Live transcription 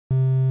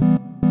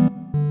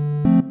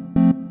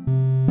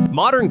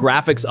Modern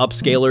graphics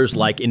upscalers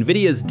like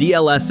NVIDIA's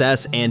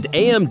DLSS and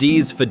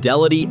AMD's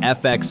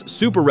FidelityFX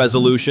Super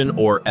Resolution,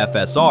 or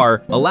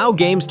FSR, allow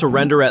games to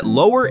render at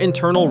lower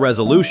internal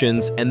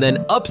resolutions and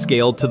then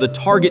upscale to the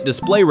target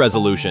display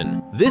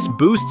resolution. This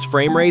boosts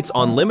frame rates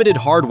on limited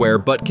hardware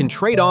but can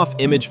trade off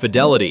image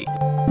fidelity.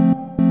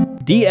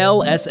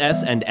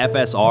 DLSS and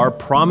FSR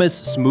promise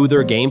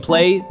smoother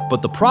gameplay,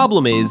 but the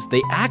problem is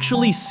they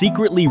actually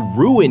secretly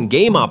ruin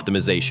game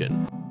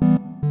optimization.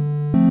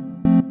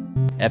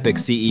 Epic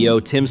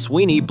CEO Tim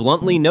Sweeney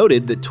bluntly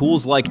noted that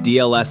tools like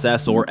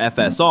DLSS or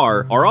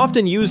FSR are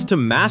often used to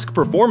mask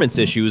performance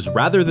issues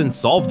rather than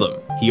solve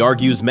them. He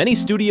argues many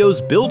studios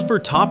build for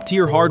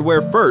top-tier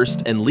hardware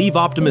first and leave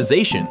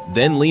optimization,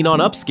 then lean on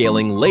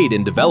upscaling late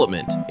in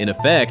development. In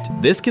effect,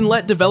 this can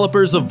let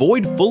developers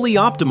avoid fully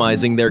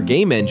optimizing their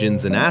game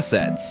engines and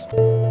assets.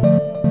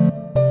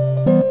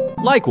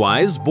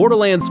 Likewise,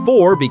 Borderlands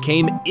 4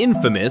 became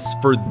infamous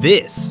for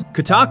this.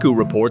 Kotaku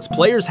reports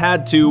players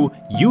had to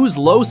use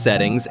low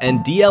settings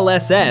and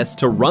DLSS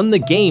to run the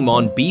game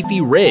on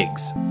beefy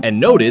rigs, and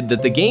noted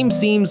that the game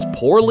seems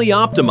poorly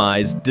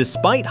optimized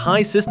despite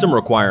high system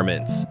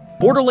requirements.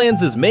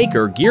 Borderlands'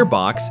 maker,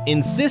 Gearbox,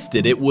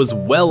 insisted it was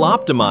well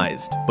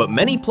optimized, but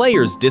many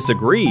players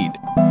disagreed.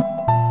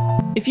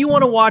 If you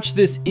want to watch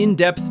this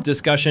in-depth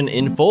discussion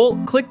in full,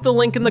 click the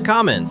link in the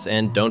comments,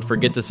 and don't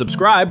forget to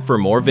subscribe for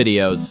more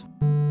videos.